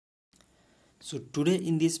So today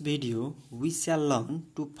in this video we shall learn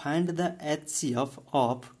to find the HCF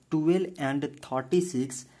of 12 and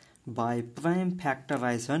 36 by prime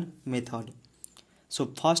factorization method. So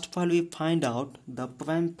first of all we find out the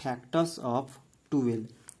prime factors of 12.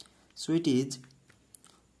 So it is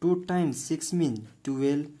 2 times 6 mean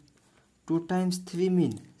 12, 2 times 3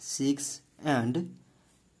 mean 6 and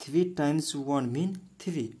 3 times 1 mean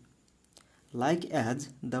 3. Like as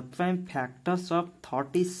the prime factors of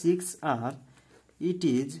 36 are, it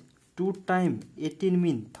is 2 times 18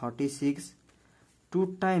 mean 36,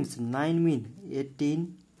 2 times 9 mean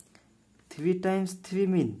 18, 3 times 3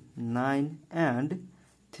 mean 9 and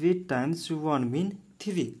 3 times 1 mean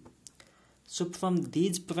 3. So from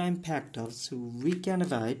these prime factors we can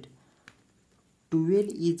write 12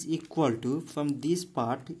 is equal to, from this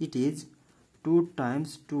part it is 2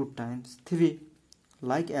 times 2 times 3.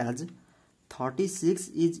 Like as 36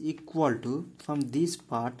 is equal to, from this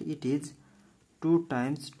part it is 2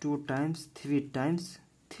 times 2 times 3 times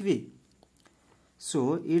 3.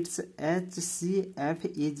 So its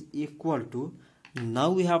HCF is equal to, now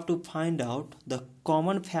we have to find out the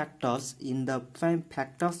common factors in the prime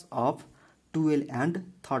factors of 12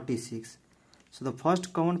 and 36. So the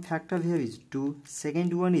first common factor here is 2,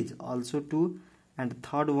 second one is also 2 and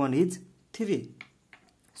third one is 3.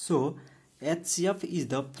 So HCF is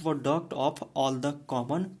the product of all the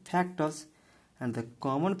common factors, and the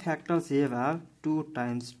common factors here are 2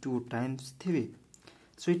 times 2 times 3.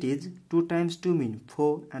 So it is 2 times 2 means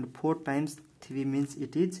 4 and 4 times 3 means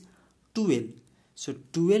it is 12. So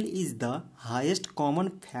 12 is the highest common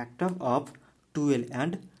factor of 12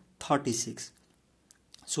 and 36.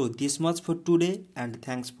 So this much for today and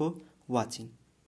thanks for watching.